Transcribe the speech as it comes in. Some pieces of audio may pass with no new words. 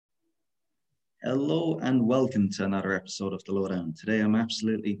Hello and welcome to another episode of the Lowdown. Today I'm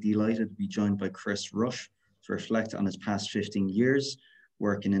absolutely delighted to be joined by Chris Rush to reflect on his past 15 years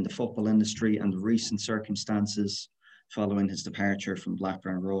working in the football industry and the recent circumstances following his departure from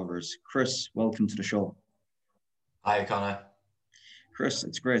Blackburn Rovers. Chris, welcome to the show. Hi, Connor. Chris,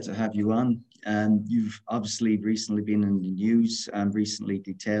 it's great to have you on. And you've obviously recently been in the news and recently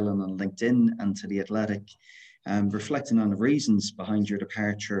detailing on LinkedIn and to The Athletic, reflecting on the reasons behind your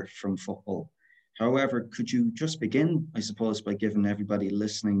departure from football. However, could you just begin, I suppose, by giving everybody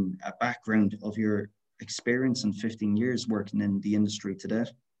listening a background of your experience in 15 years working in the industry today?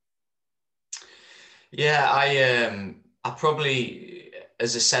 Yeah, I probably,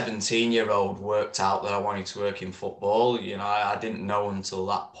 as a 17-year-old, worked out that I wanted to work in football. I didn't know until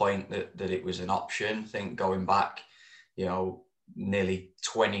that point that it was an option. I think going back, nearly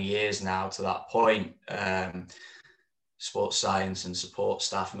 20 years now to that point, sports science and support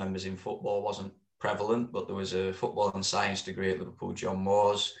staff members in football wasn't prevalent, but there was a football and science degree at Liverpool John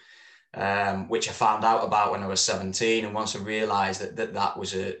Moores, which I found out about when I was 17. And once I realised that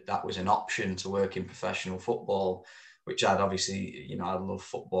was an option to work in professional football, which I'd obviously, I love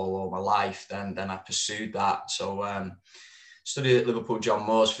football all my life, then I pursued that. So studied at Liverpool John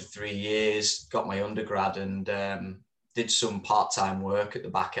Moores for 3 years, got my undergrad, and did some part-time work at the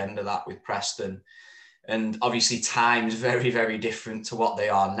back end of that with Preston. And obviously times very, very different to what they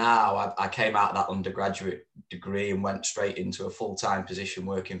are now. I came out of that undergraduate degree and went straight into a full-time position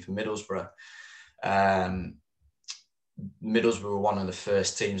working for Middlesbrough. Middlesbrough were one of the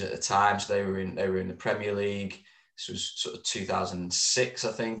first teams at the time, so they were in the Premier League. This was sort of 2006,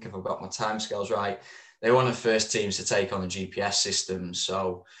 I think, if I've got my timescales right. They were one of the first teams to take on the GPS system.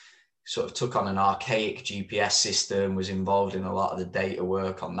 So sort of took on an archaic GPS system, was involved in a lot of the data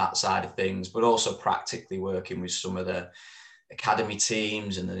work on that side of things, but also practically working with some of the academy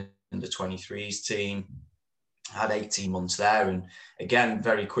teams and the under 23s team. I had 18 months there, and again,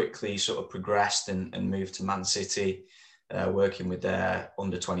 very quickly sort of progressed and moved to Man City, working with their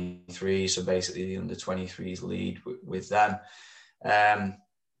under 23s. So basically the under 23s lead with them.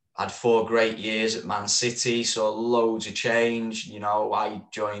 Had 4 great years at Man City, so loads of change. I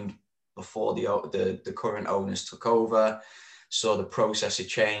joined before the current owners took over. So the process had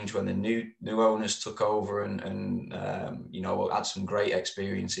changed when the new owners took over, and had some great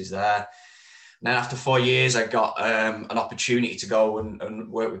experiences there. And then after 4 years, I got an opportunity to go and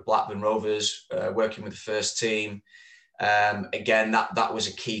work with Blackburn Rovers, working with the first team. Again, that was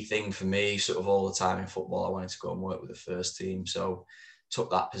a key thing for me, sort of all the time in football. I wanted to go and work with the first team. So took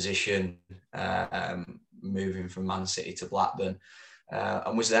that position, moving from Man City to Blackburn.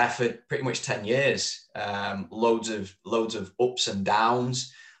 And was there for pretty much 10 years. Loads of ups and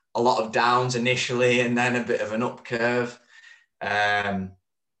downs, a lot of downs initially, and then a bit of an up curve.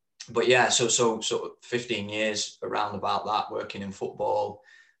 But yeah, so sort of 15 years around about that, working in football.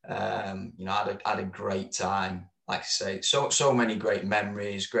 I had a great time. Like I say, so many great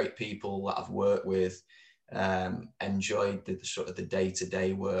memories, great people that I've worked with. Enjoyed the sort of the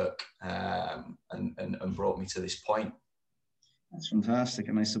day-to-day work, and brought me to this point. That's fantastic.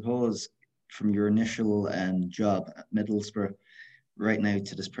 And I suppose from your initial job at Middlesbrough right now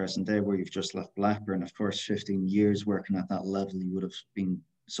to this present day where you've just left Blackburn, of course, 15 years working at that level, you would have been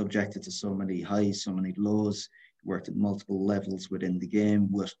subjected to so many highs, so many lows. You worked at multiple levels within the game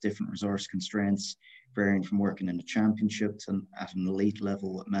with different resource constraints, varying from working in the championship to at an elite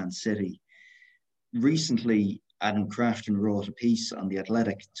level at Man City. Recently, Adam Crafton wrote a piece on The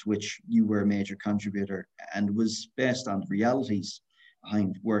Athletic to which you were a major contributor, and was based on the realities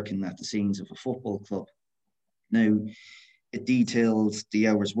behind working at the scenes of a football club. Now, it details the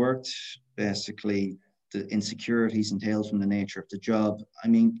hours worked, basically the insecurities entailed from the nature of the job. I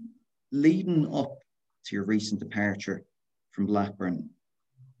mean, leading up to your recent departure from Blackburn,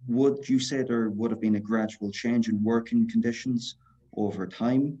 would you say there would have been a gradual change in working conditions over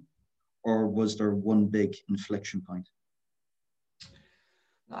time? Or was there one big inflection point?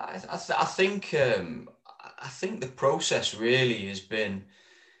 I think the process really has been,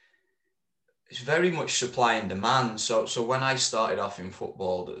 it's very much supply and demand. So when I started off in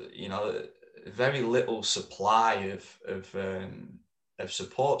football, very little supply of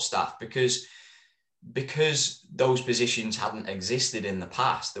support staff because those positions hadn't existed in the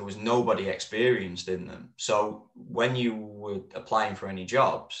past. There was nobody experienced in them. So when you were applying for any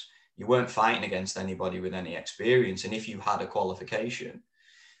jobs, you weren't fighting against anybody with any experience. And if you had a qualification,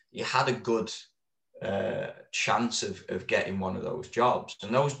 you had a good chance of getting one of those jobs.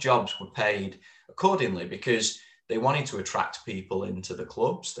 And those jobs were paid accordingly because they wanted to attract people into the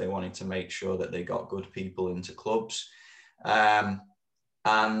clubs. They wanted to make sure that they got good people into clubs. And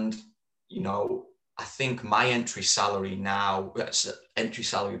you know, I think my entry salary now, entry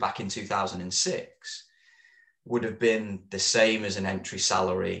salary back in 2006, would have been the same as an entry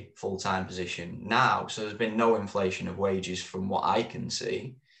salary full-time position now. So there's been no inflation of wages from what I can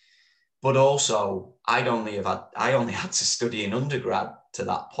see. But also, I only had to study in undergrad to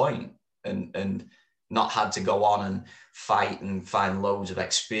that point, and not had to go on and fight and find loads of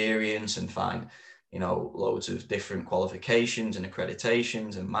experience and find, you know, loads of different qualifications and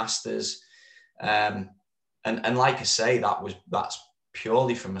accreditations and masters. And like I say, that's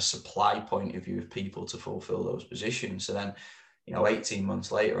purely from a supply point of view of people to fulfill those positions. So then, you know, 18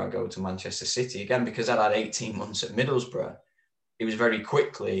 months later, I go to Manchester City again, because I'd had 18 months at Middlesbrough. It was very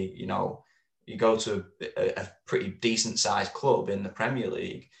quickly, you know, you go to a pretty decent sized club in the Premier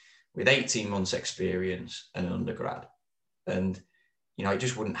League with 18 months experience and an undergrad. And, you know, it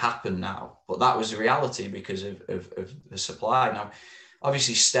just wouldn't happen now. But that was the reality because of the supply. Now,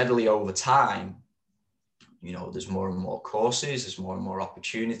 obviously, steadily over time, you know, there's more and more courses, there's more and more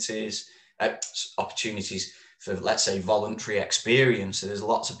opportunities for, let's say, voluntary experience. So there's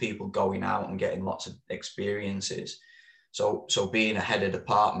lots of people going out and getting lots of experiences. So being a head of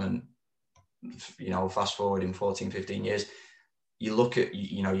department, you know, fast forward in 14, 15 years, you look at,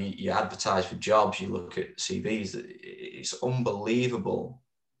 you know, you advertise for jobs, you look at CVs, it's unbelievable.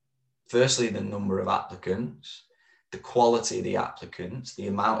 Firstly, the number of applicants, the quality of the applicants, the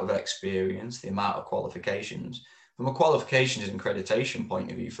amount of experience, the amount of qualifications. From a qualifications and accreditation point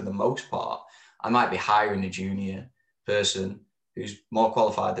of view, for the most part, I might be hiring a junior person who's more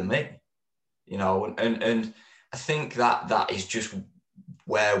qualified than me, you know, and I think that is just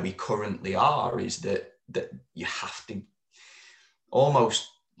where we currently are, is that you have to almost,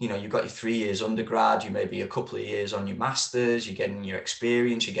 you know, you've got your 3 years undergrad, you may be a couple of years on your masters, you're getting your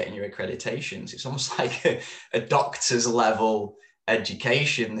experience, you're getting your accreditations. It's almost like a doctor's level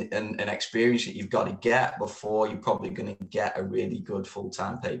education and experience that you've got to get before you're probably going to get a really good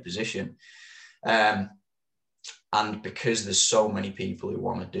full-time paid position. And because there's so many people who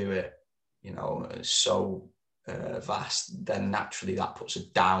want to do it, you know, so vast, then naturally that puts a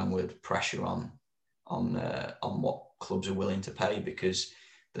downward pressure on what clubs are willing to pay, because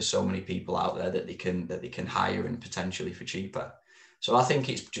there's so many people out there that they can hire and potentially for cheaper. So I think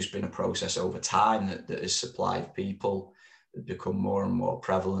it's just been a process over time that has supply of people become more and more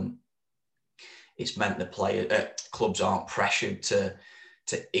prevalent. It's meant that clubs aren't pressured to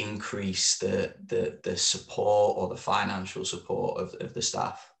increase the support or the financial support of the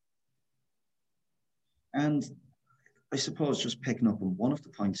staff. And I suppose just picking up on one of the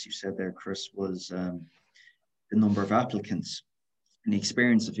points you said there, Chris, was the number of applicants and the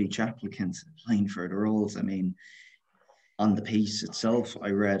experience of each applicant applying for the roles. I mean, on the piece itself, I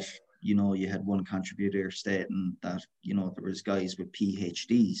read, you know, you had one contributor stating that, you know, there was guys with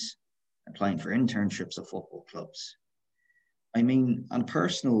PhDs applying for internships at football clubs. I mean, on a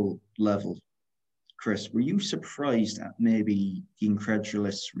personal level, Chris, were you surprised at maybe the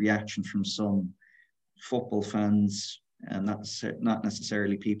incredulous reaction from some football fans, and not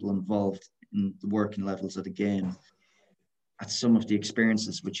necessarily people involved in the working levels of the game, at some of the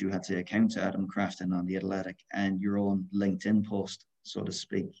experiences which you had to account to Adam Crafton on The Athletic and your own LinkedIn post, so to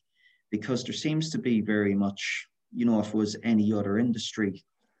speak? Because there seems to be very much, you know, if it was any other industry,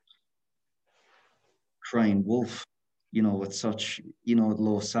 crying wolf, you know, with such, you know,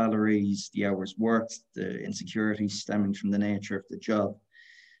 low salaries, the hours worked, the insecurities stemming from the nature of the job,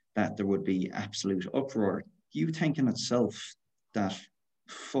 that there would be absolute uproar. Do you think in itself that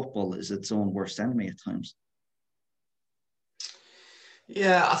football is its own worst enemy at times?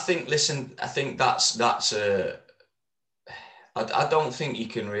 Yeah, I think I don't think you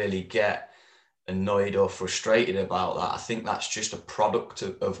can really get annoyed or frustrated about that. I think that's just a product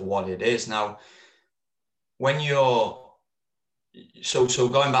of what it is. Now, when so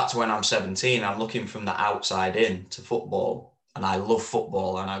going back to when I'm 17, I'm looking from the outside in to football, and I love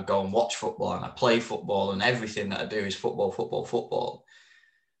football, and I go and watch football, and I play football, and everything that I do is football, football, football.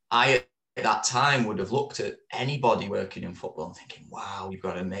 I, at that time, would have looked at anybody working in football and thinking, wow, you've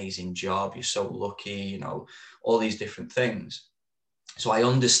got an amazing job, you're so lucky, you know, all these different things. So I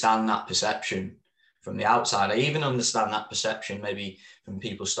understand that perception from the outside. I even understand that perception maybe from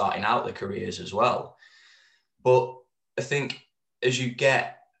people starting out their careers as well. But I think as you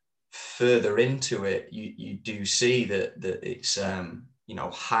get further into it, you do see that it's you know,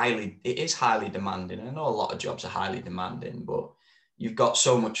 it is highly demanding. I know a lot of jobs are highly demanding, but you've got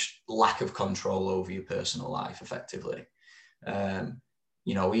so much lack of control over your personal life, effectively.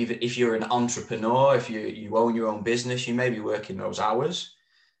 You know, even if you're an entrepreneur, if you own your own business, you may be working those hours,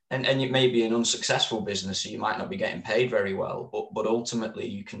 and it may be an unsuccessful business, so you might not be getting paid very well, but ultimately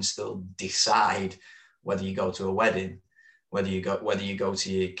you can still decide whether you go to a wedding, whether you go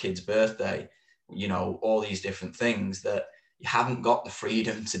to your kid's birthday, you know, all these different things that you haven't got the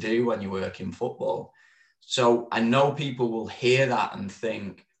freedom to do when you work in football. So I know people will hear that and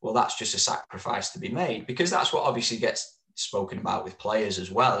think, well, that's just a sacrifice to be made, because that's what obviously gets spoken about with players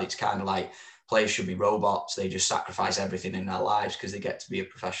as well. It's kind of like players should be robots. They just sacrifice everything in their lives because they get to be a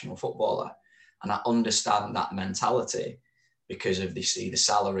professional footballer. And I understand that mentality because of they see the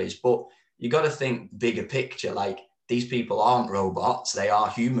salaries, but you got to think bigger picture. Like, these people aren't robots, they are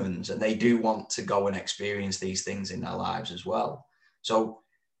humans, and they do want to go and experience these things in their lives as well. So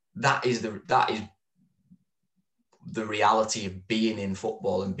that is the reality of being in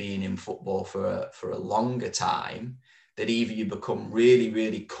football, and being in football for a longer time, that either you become really,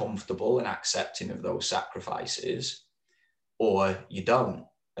 really comfortable and accepting of those sacrifices, or you don't.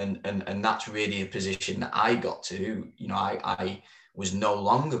 And that's really a position that I got to. You know, I was no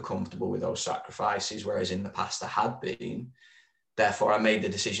longer comfortable with those sacrifices, whereas in the past I had been. Therefore, I made the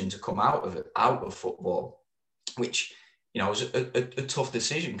decision to come out of football, which, you know, was a tough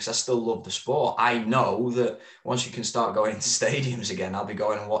decision, because I still love the sport. I know that once you can start going into stadiums again, I'll be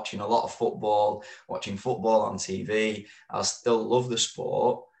going and watching a lot of football, watching football on TV. I'll still love the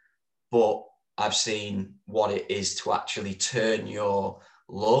sport, but I've seen what it is to actually turn your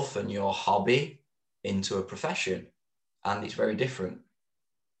love and your hobby into a profession. And it's very different.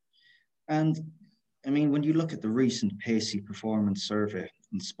 And I mean, when you look at the recent Pacey Performance Survey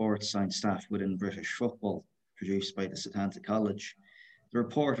and sports science staff within British football, produced by the Setanta College, the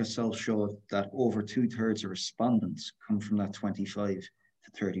report itself showed that over 2/3 of respondents come from that 25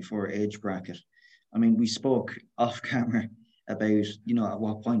 to 34 age bracket. I mean, we spoke off camera about, you know, at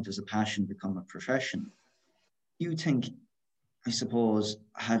what point does a passion become a profession? You think, I suppose,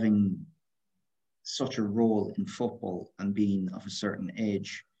 having such a role in football and being of a certain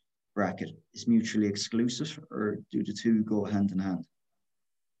age bracket is mutually exclusive, or do the two go hand in hand?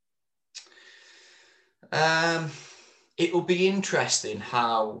 It will be interesting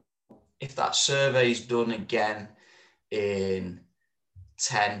how, if that survey is done again in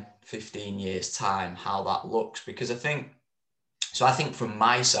 10, 15 years time, how that looks. Because I think from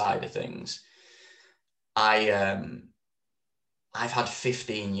my side of things, I've had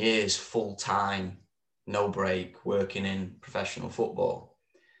 15 years full time, no break, working in professional football.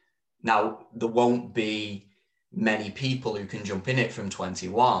 Now, there won't be many people who can jump in it from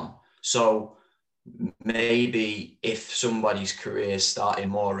 21. So maybe if somebody's career is starting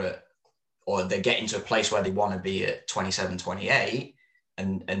more at, or they're getting to a place where they want to be at 27, 28,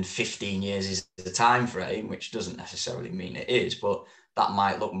 and 15 years is the time frame, which doesn't necessarily mean it is, but that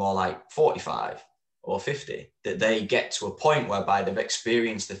might look more like 45 or 50, that they get to a point whereby they've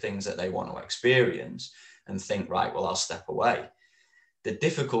experienced the things that they want to experience and think, right, well, I'll step away. The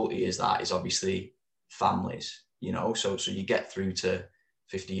difficulty is obviously families, you know, so you get through to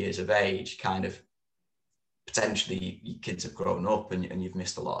 50 years of age, kind of potentially your kids have grown up and you've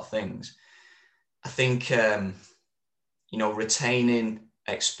missed a lot of things. I think, you know, retaining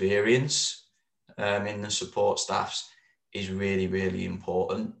experience in the support staffs is really, really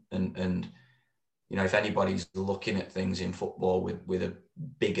important. And you know, if anybody's looking at things in football with a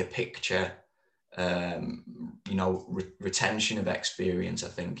bigger picture, you know, retention of experience, I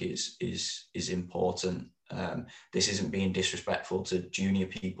think is important. This isn't being disrespectful to junior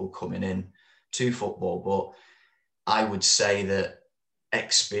people coming in to football, but I would say that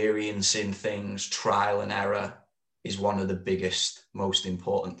experiencing things, trial and error, is one of the biggest, most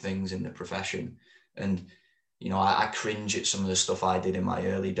important things in the profession. And, you know, I cringe at some of the stuff I did in my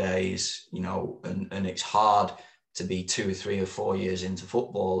early days, you know, and it's hard to be 2 or 3 or 4 years into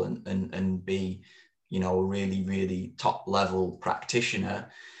football and be, you know, a really, really top level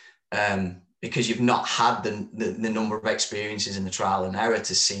practitioner, because you've not had the number of experiences in the trial and error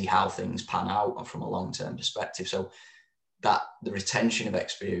to see how things pan out from a long-term perspective. So that the retention of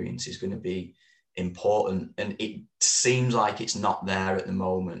experience is going to be important, and it seems like it's not there at the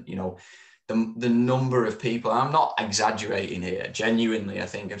moment. You know, the number of people, I'm not exaggerating here, genuinely, I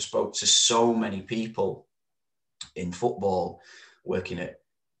think I've spoke to so many people in football working at,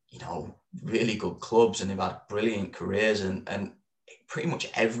 you know, really good clubs, and they've had brilliant careers, and pretty much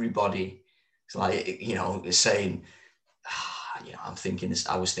everybody is like, you know, is saying, you know, I was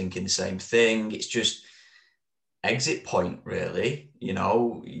thinking the same thing. It's just exit point, really. You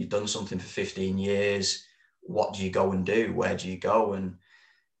know, you've done something for 15 years. What do you go and do? Where do you go? And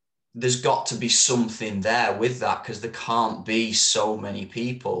there's got to be something there with that, because there can't be so many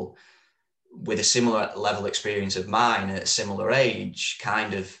people with a similar level experience of mine at a similar age,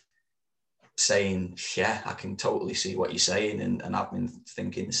 kind of saying, yeah, I can totally see what you're saying, and I've been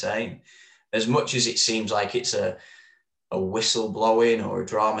thinking the same. As much as it seems like it's a whistle blowing or a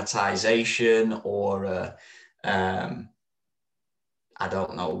dramatization or I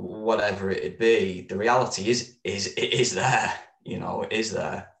don't know, whatever it'd be, the reality is it is there, it is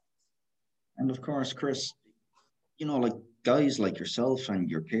there. And of course, Chris, like guys like yourself and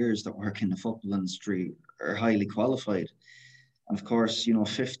your peers that work in the football industry are highly qualified. And of course,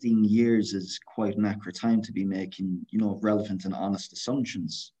 15 years is quite an accurate time to be making, relevant and honest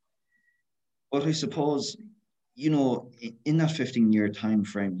assumptions. But I suppose, in that 15-year time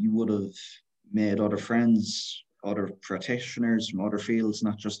frame, you would have made other friends, other practitioners from other fields,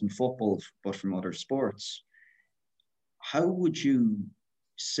 not just in football, but from other sports. How would you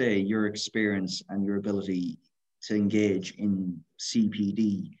say your experience and your ability to engage in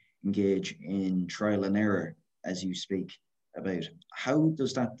CPD, engage in trial and error, as you speak about, how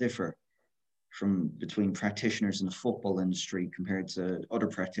does that differ from between practitioners in the football industry compared to other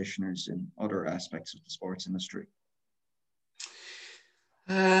practitioners in other aspects of the sports industry?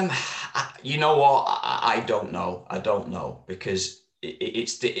 You know what? I don't know. I don't know, because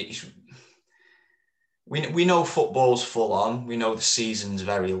it's we know football's full on. We know the season's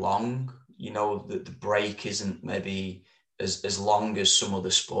very long. That the break isn't maybe as long as some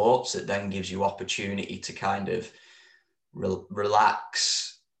other sports. That then gives you opportunity to kind of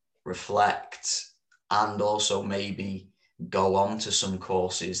relax, reflect, and also maybe go on to some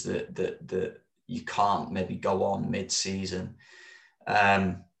courses that you can't maybe go on mid-season.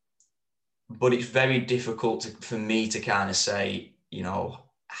 But it's very difficult for me to kind of say,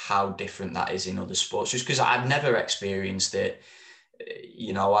 how different that is in other sports, just because I've never experienced it.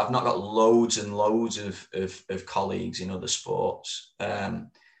 I've not got loads and loads of colleagues in other sports.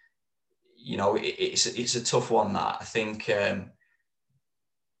 It's a tough one, that I think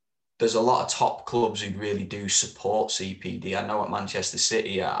there's a lot of top clubs who really do support CPD. I know at Manchester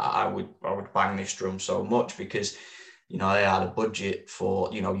City, I would bang this drum so much, because they had a budget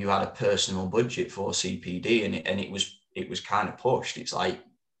for, you had a personal budget for CPD, and it was kind of pushed. It's like,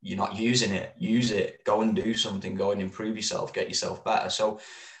 you're not using it, use it, go and do something, go and improve yourself, get yourself better. So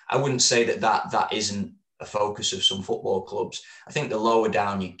I wouldn't say that isn't a focus of some football clubs. I think the lower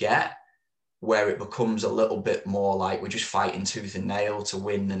down you get, where it becomes a little bit more like we're just fighting tooth and nail to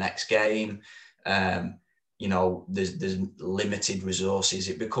win the next game. There's limited resources.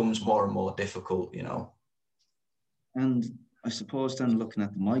 It becomes more and more difficult, And I suppose then looking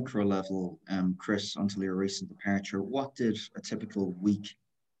at the micro level, Chris, until your recent departure, what did a typical week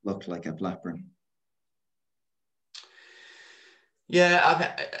look like at Blackburn?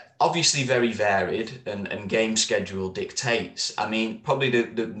 Yeah, obviously very varied, and game schedule dictates. I mean, probably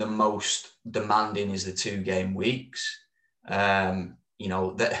the most demanding is the 2-game weeks.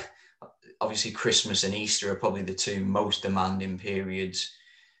 That obviously Christmas and Easter are probably the two most demanding periods,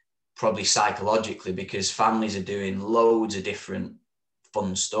 probably psychologically, because families are doing loads of different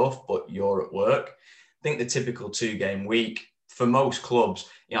fun stuff, but you're at work. I think the typical 2-game week for most clubs,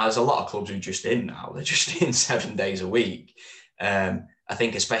 there's a lot of clubs who are just in now. They're just in 7 days a week. I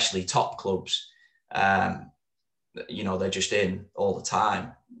think especially top clubs, they're just in all the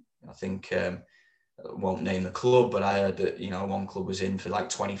time. I think I won't name the club, but I heard that one club was in for like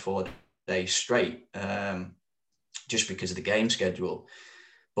 24 days straight, just because of the game schedule.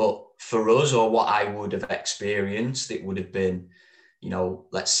 But for us, or what I would have experienced, it would have been,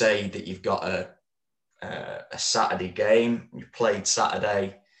 let's say that you've got a Saturday game, you've played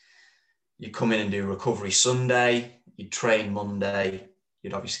Saturday, you come in and do recovery Sunday, you train Monday,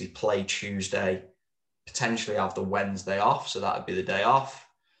 you'd obviously play Tuesday, potentially have the Wednesday off, so that would be the day off.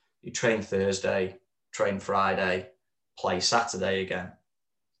 You train Thursday, train Friday, play Saturday again.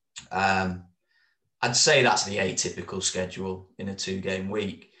 I'd say that's the atypical schedule in a 2-game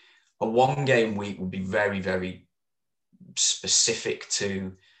week. A 1-game week would be very, very specific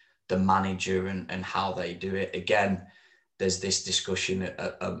to the manager and how they do it. Again, there's this discussion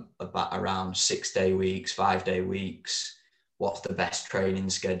about around 6-day weeks, 5-day weeks. What's the best training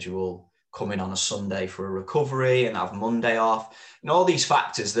schedule? Come in on a Sunday for a recovery and have Monday off. All these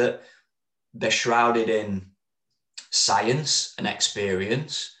factors that they're shrouded in science and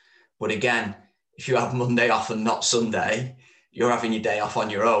experience. But again, if you have Monday off and not Sunday, you're having your day off on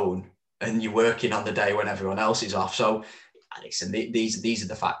your own and you're working on the day when everyone else is off. So listen, these are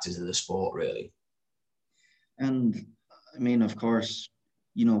the factors of the sport, really. And I mean, of course,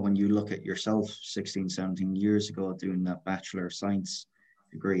 when you look at yourself 16, 17 years ago doing that Bachelor of Science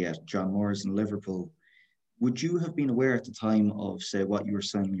degree at John Moores in Liverpool, would you have been aware at the time of, say, what you were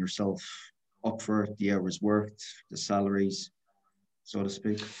signing yourself up for, the hours worked, the salaries, so to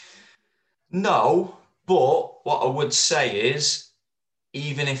speak? No, but what I would say is,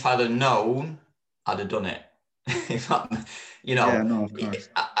 even if I'd have known, I'd have done it. If I, you Yeah, know, no, of course.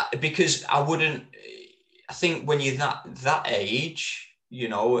 because I wouldn't. I think when you're that age, you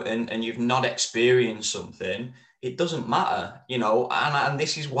know, and you've not experienced something, it doesn't matter, you know. And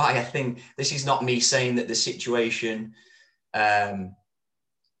this is why I think this is not me saying that the situation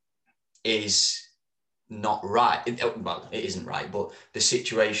is not right. Well, it isn't right, but the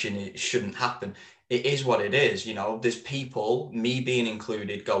situation, it shouldn't happen. It is what it is. You know, there's people, me being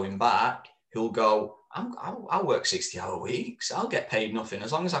included, going back, who'll go, I'll work 60-hour weeks. I'll get paid nothing.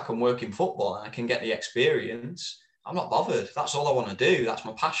 As long as I can work in football and I can get the experience, I'm not bothered. That's all I want to do. That's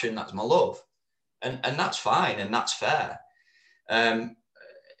my passion. That's my love. And that's fine. And that's fair. Um,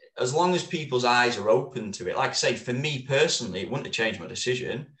 as long as people's eyes are open to it. Like I say, for me personally, it wouldn't have changed my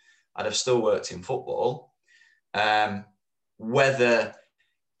decision. I'd have still worked in football. Whether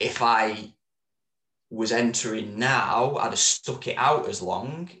if I was entering now, I'd have stuck it out as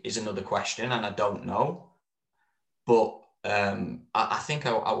long is another question, and I don't know. But I think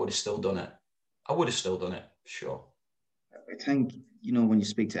I would have still done it. I would have still done it, sure. I think, you know, when you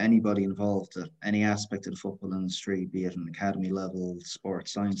speak to anybody involved at any aspect of the football industry, be it an academy level,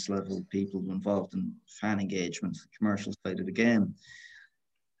 sports science level, people involved in fan engagement, commercial side of the game,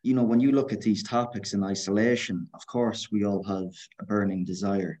 you know, when you look at these topics in isolation, of course, we all have a burning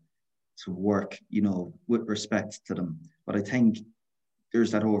desire to work, you know, with respect to them. But I think there's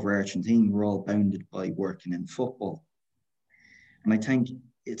that overarching theme. We're all bounded by working in football. And I think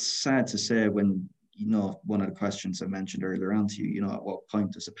it's sad to say when, you know, one of the questions I mentioned earlier on to you, you know, at what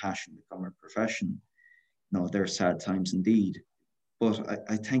point does a passion become a profession? No, there are sad times indeed. But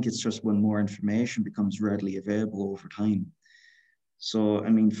I think it's just when more information becomes readily available over time. So, I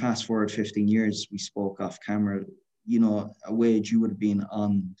mean, fast forward 15 years, we spoke off camera, you know, a wage you would have been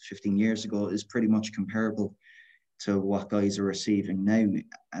on 15 years ago is pretty much comparable to what guys are receiving now.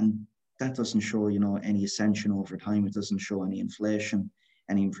 And that doesn't show, you know, any ascension over time. It doesn't show any inflation,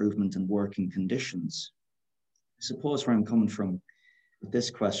 any improvement in working conditions. I suppose where I'm coming from with this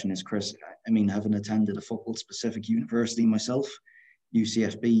question is, Chris, I mean, having attended a football specific university myself,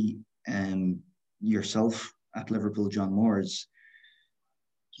 UCFB, and yourself at Liverpool John Moores,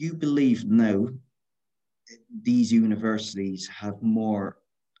 do you believe now these universities have more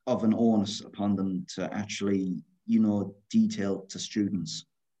of an onus upon them to actually, you know, detail to students,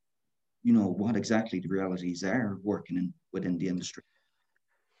 you know, what exactly the realities are working in within the industry?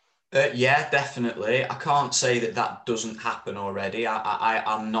 Yeah, definitely. I can't say that doesn't happen already.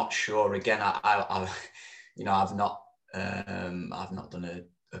 I'm not sure. Again, you know, I've not done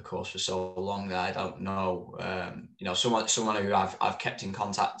a course for so long that I don't know. You know, someone who I've kept in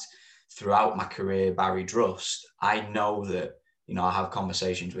contact throughout my career, Barry Drust. I know that, you know, I have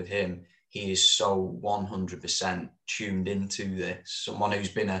conversations with him. He is so 100% tuned into this. Someone who's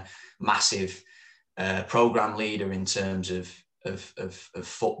been a massive program leader in terms of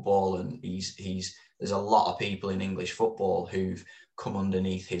football, and he's there's a lot of people in English football who've come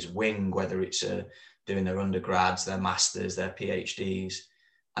underneath his wing, whether it's doing their undergrads, their masters, their PhDs,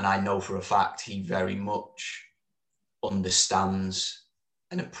 and I know for a fact he very much understands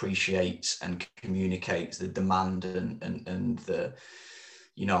and appreciates and communicates the demand and the,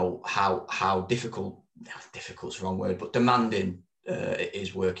 you know, how difficult's the wrong word, but demanding it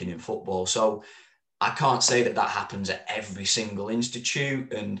is working in football. So I can't say that happens at every single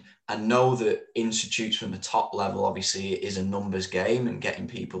institute, and I know that institutes from the top level, obviously, it is a numbers game and getting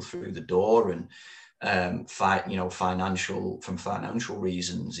people through the door, and you know, financial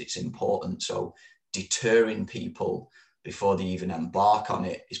reasons, it's important. So deterring people before they even embark on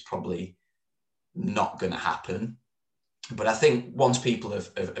it is probably not going to happen. But I think once people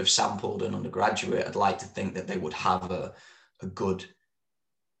have sampled an undergraduate, I'd like to think that they would have a good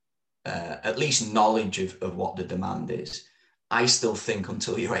at least knowledge of what the demand is. I still think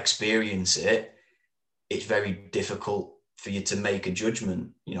until you experience it, it's very difficult for you to make a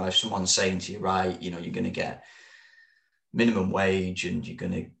judgment. You know, if someone's saying to you, right, you know, you're going to get minimum wage and you're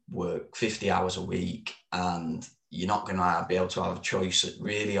going to work 50 hours a week and you're not going to be able to have a choice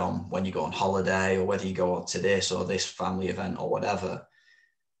really on when you go on holiday or whether you go on to this or this family event or whatever,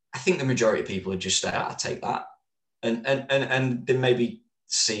 I think the majority of people would just say, I take that. And then maybe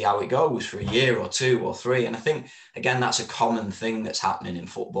see how it goes for a year or two or three. And I think, again, that's a common thing that's happening in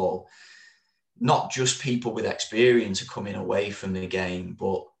football. Not just people with experience are coming away from the game,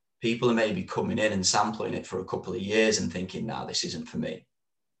 but people are maybe coming in and sampling it for a couple of years and thinking, no, this isn't for me.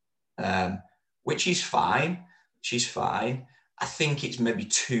 Which is fine. I think it's maybe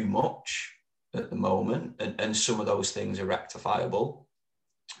too much at the moment, and some of those things are rectifiable.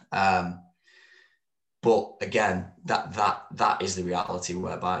 But again, that is the reality,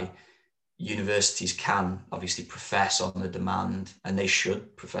 whereby universities can obviously profess on the demand, and they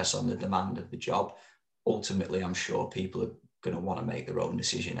should profess on the demand of the job. Ultimately, I'm sure people are going to want to make their own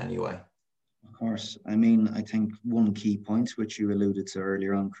decision anyway. Of course. I mean, I think one key point, which you alluded to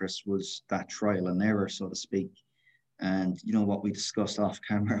earlier on, Chris, was that trial and error, so to speak. And, you know, what we discussed off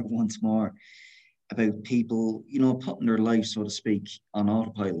camera once more about people, you know, putting their life, so to speak, on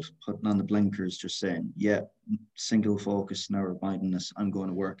autopilot, putting on the blinkers, just saying, yeah, single focus, narrow-mindedness, I'm going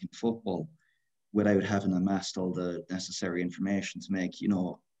to work in football, without having amassed all the necessary information to make, you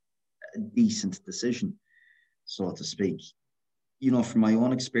know, a decent decision, so to speak. You know, from my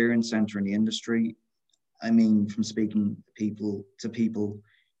own experience entering the industry, I mean, from speaking to people,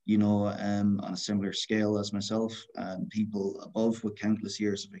 you know, on a similar scale as myself, and people above with countless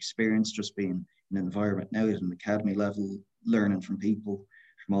years of experience, just being in an environment now at an academy level, learning from people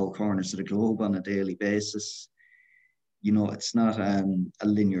from all corners of the globe on a daily basis. You know, it's not a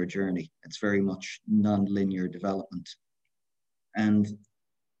linear journey. It's very much non-linear development. And,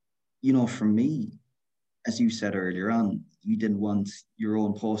 you know, for me, as you said earlier on, you didn't want your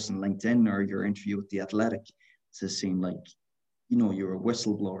own post on LinkedIn or your interview with The Athletic to seem like, you know, you're a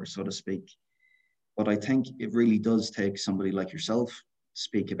whistleblower, so to speak. But I think it really does take somebody like yourself to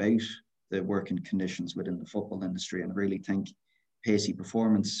speak about the working conditions within the football industry. And I really think Pacey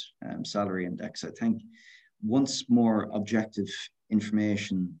Performance Salary Index, I think once more objective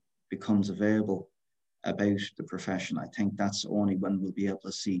information becomes available about the profession, I think that's only when we'll be able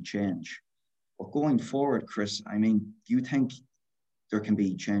to see change. But going forward, Chris, I mean, do you think there can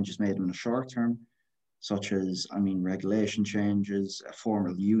be changes made in the short term, such as, I mean, regulation changes, a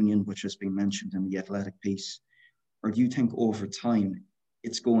formal union, which has been mentioned in the Athletic piece? Or do you think over time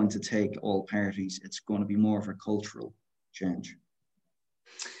it's going to take all parties, it's going to be more of a cultural change?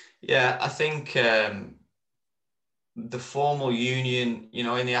 Yeah, I think the formal union, you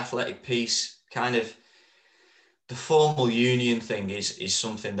know, in the Athletic piece, kind of the formal union thing is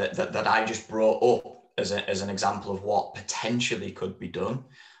something that I just brought up as an example of what potentially could be done.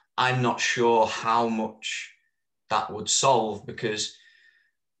 I'm not sure how much that would solve, because,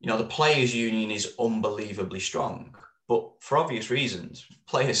 you know, the players' union is unbelievably strong, but for obvious reasons,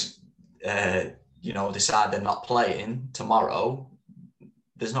 players, you know, decide they're not playing tomorrow,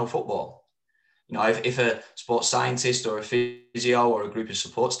 there's no football. You know, if a sports scientist or a physio or a group of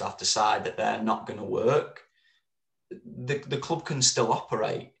support staff decide that they're not going to work, the club can still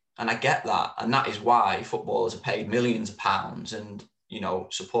operate. And I get that. And that is why footballers are paid millions of pounds, and, you know,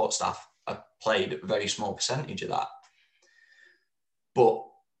 support staff are paid a very small percentage of that. But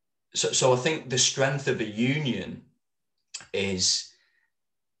so I think the strength of a union is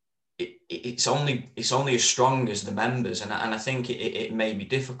it's only as strong as the members. And I think it may be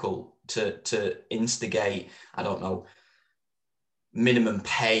difficult to instigate, I don't know, minimum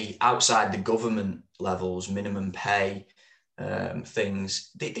pay outside the government levels, minimum pay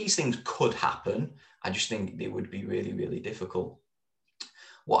things. These things could happen. I just think it would be really, really difficult.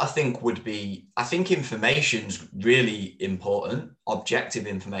 What I think would be, I think information's really important, objective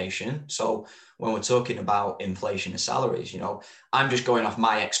information. So when we're talking about inflation of salaries, you know, I'm just going off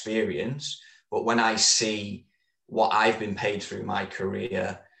my experience, but when I see what I've been paid through my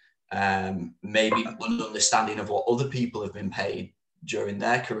career, maybe an understanding of what other people have been paid during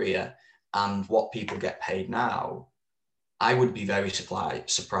their career and what people get paid now, I would be very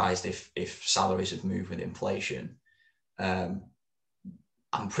surprised if salaries have moved with inflation.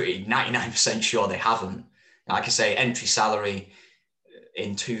 I'm pretty 99% sure they haven't. Like I say, entry salary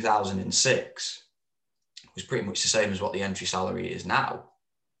in 2006 was pretty much the same as what the entry salary is now.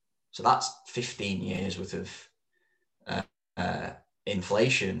 So that's 15 years worth of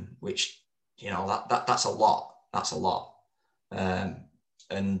inflation, which, you know, that's a lot. That's a lot.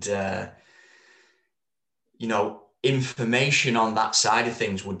 You know, information on that side of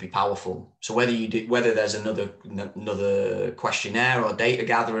things would be powerful. So whether there's another questionnaire or data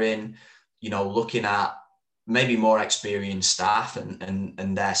gathering, you know, looking at maybe more experienced staff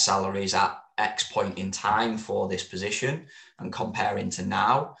and their salaries at X point in time for this position and comparing to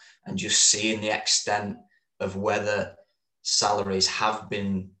now, and just seeing the extent of whether salaries have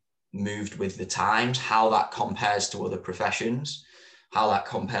been moved with the times, how that compares to other professions, how that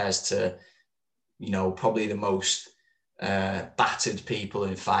compares to, you know, probably the most battered people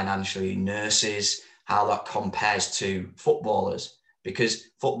in financially, nurses, how that compares to footballers, because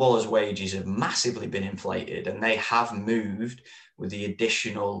footballers' wages have massively been inflated, and they have moved with the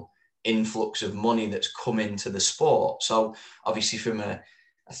additional influx of money that's come into the sport. So obviously I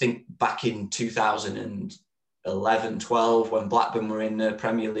think back in 2000 and 11, 12, when Blackburn were in the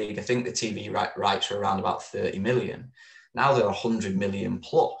Premier League, I think the TV rights were around about 30 million. Now they're 100 million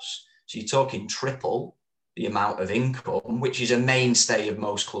plus. So you're talking triple the amount of income, which is a mainstay of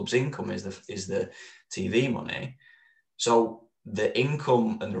most clubs' income, is the TV money. So the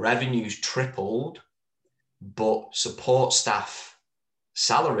income and the revenues tripled, but support staff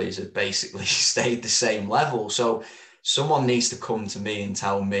salaries have basically stayed the same level. So someone needs to come to me and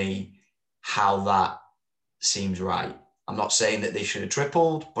tell me how that seems right. I'm not saying that they should have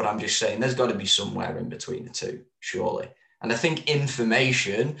tripled, but I'm just saying there's got to be somewhere in between the two, surely. And I think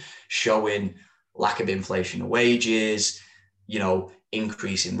information showing lack of inflation of wages,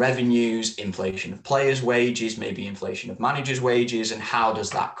 increase in revenues, inflation of players' wages, maybe inflation of managers' wages, and how does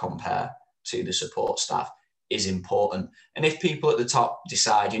that compare to the support staff is important. And if people at the top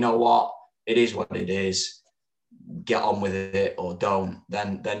decide, you know what, it is what it is, get on with it or don't,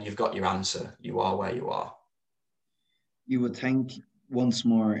 then you've got your answer. You are where you are. You would think once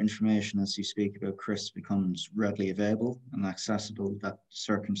more information, as you speak about Chris, becomes readily available and accessible, that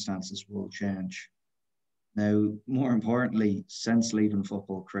circumstances will change. Now, more importantly, since leaving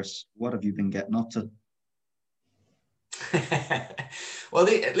football, Chris, what have you been getting up to? Well,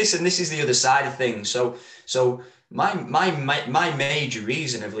 listen, this is the other side of things. So my major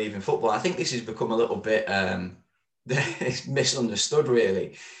reason of leaving football, I think this has become a little bit misunderstood,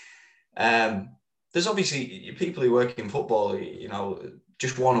 really. There's obviously people who work in football,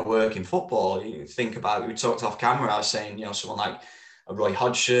 just want to work in football. You think about, we talked off camera, I was saying, someone like Roy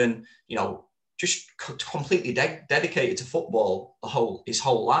Hodgson, just completely dedicated to football his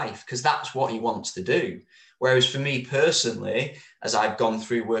whole life, because that's what he wants to do. Whereas for me personally, as I've gone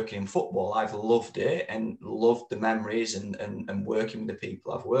through working in football, I've loved it and loved the memories and working with the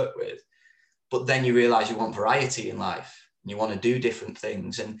people I've worked with. But then you realize you want variety in life and you want to do different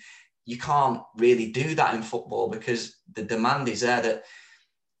things. And you can't really do that in football because the demand is there that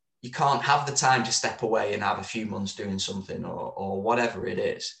you can't have the time to step away and have a few months doing something or whatever it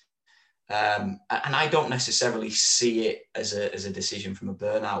is. And I don't necessarily see it as a decision from a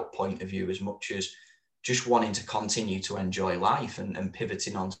burnout point of view, as much as just wanting to continue to enjoy life and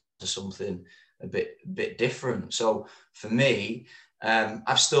pivoting on to something a bit different. So for me,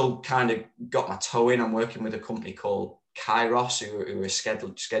 I've still kind of got my toe in. I'm working with a company called Kairos, who are a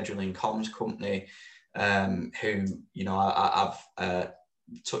scheduling comms company, who I've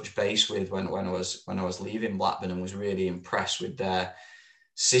touched base with when I was leaving Blackburn, and was really impressed with their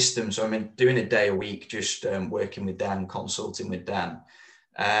system. So I'm doing a day a week, just working with them, consulting with them.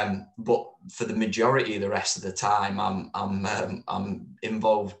 But for the majority of the rest of the time, I'm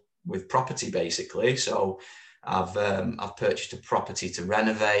involved with property, basically. So I've purchased a property to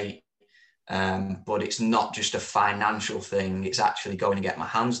renovate, but it's not just a financial thing. It's actually going to get my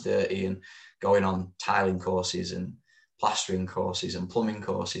hands dirty and going on tiling courses and plastering courses and plumbing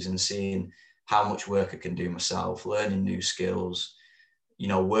courses and seeing how much work I can do myself, learning new skills,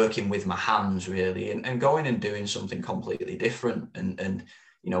 working with my hands really, and going and doing something completely different and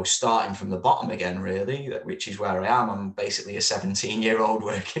starting from the bottom again, really, which is where I am. I'm basically a 17-year-old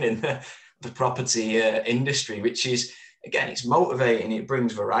working in the property industry, which is, again, it's motivating. It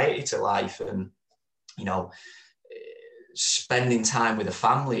brings variety to life, and spending time with a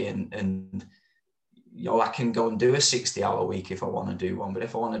family, and I can go and do a 60-hour week if I want to do one, but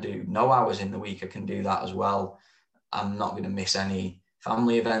if I want to do no hours in the week, I can do that as well. I'm not going to miss any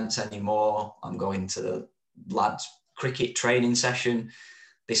family events anymore. I'm going to the lads' cricket training session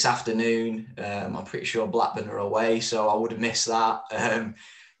this afternoon. I'm pretty sure Blackburn are away, so I would have missed that.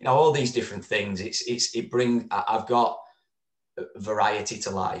 All these different things. I've got variety to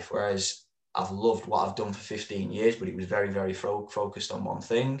life, whereas I've loved what I've done for 15 years, but it was very, very focused on one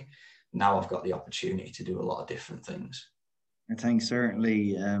thing. Now I've got the opportunity to do a lot of different things. I think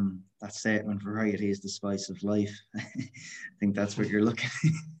certainly that statement, variety is the spice of life. I think that's what you're looking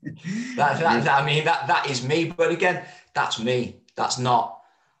at. that is me. But again, that's me. That's not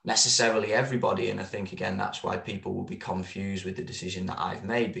necessarily everybody. And I think, again, that's why people will be confused with the decision that I've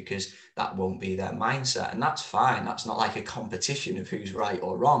made, because that won't be their mindset. And that's fine. That's not like a competition of who's right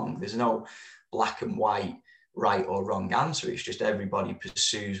or wrong. There's no black and white right or wrong answer. It's just everybody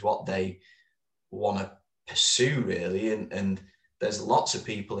pursues what they want to pursue, really. And there's lots of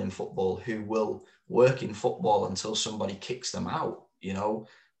people in football who will work in football until somebody kicks them out,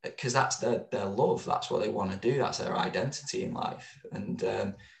 because that's their love. That's what they want to do. That's their identity in life. And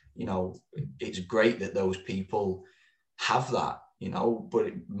it's great that those people have that,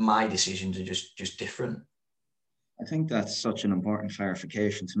 but my decisions are just different. I think that's such an important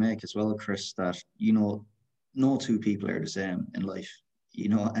clarification to make as well, Chris, that no two people are the same in life. you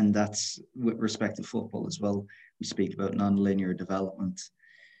know, and that's with respect to football as well. We speak about non-linear development.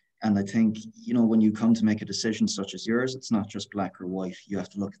 And I think, you know, when you come to make a decision such as yours, it's not just black or white. You have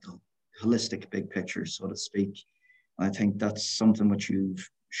to look at the holistic big picture, so to speak. And I think that's something which you've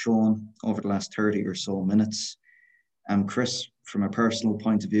shown over the last 30 or so minutes. Chris, from a personal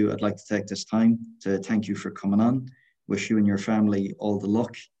point of view, I'd like to take this time to thank you for coming on. Wish you and your family all the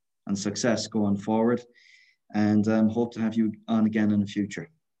luck and success going forward, and hope to have you on again in the future.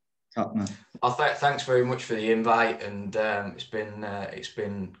 Top man. Oh, thanks very much for the invite, and it's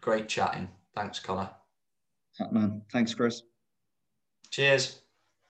been great chatting. Thanks, Connor. Top man. Thanks, Chris. Cheers.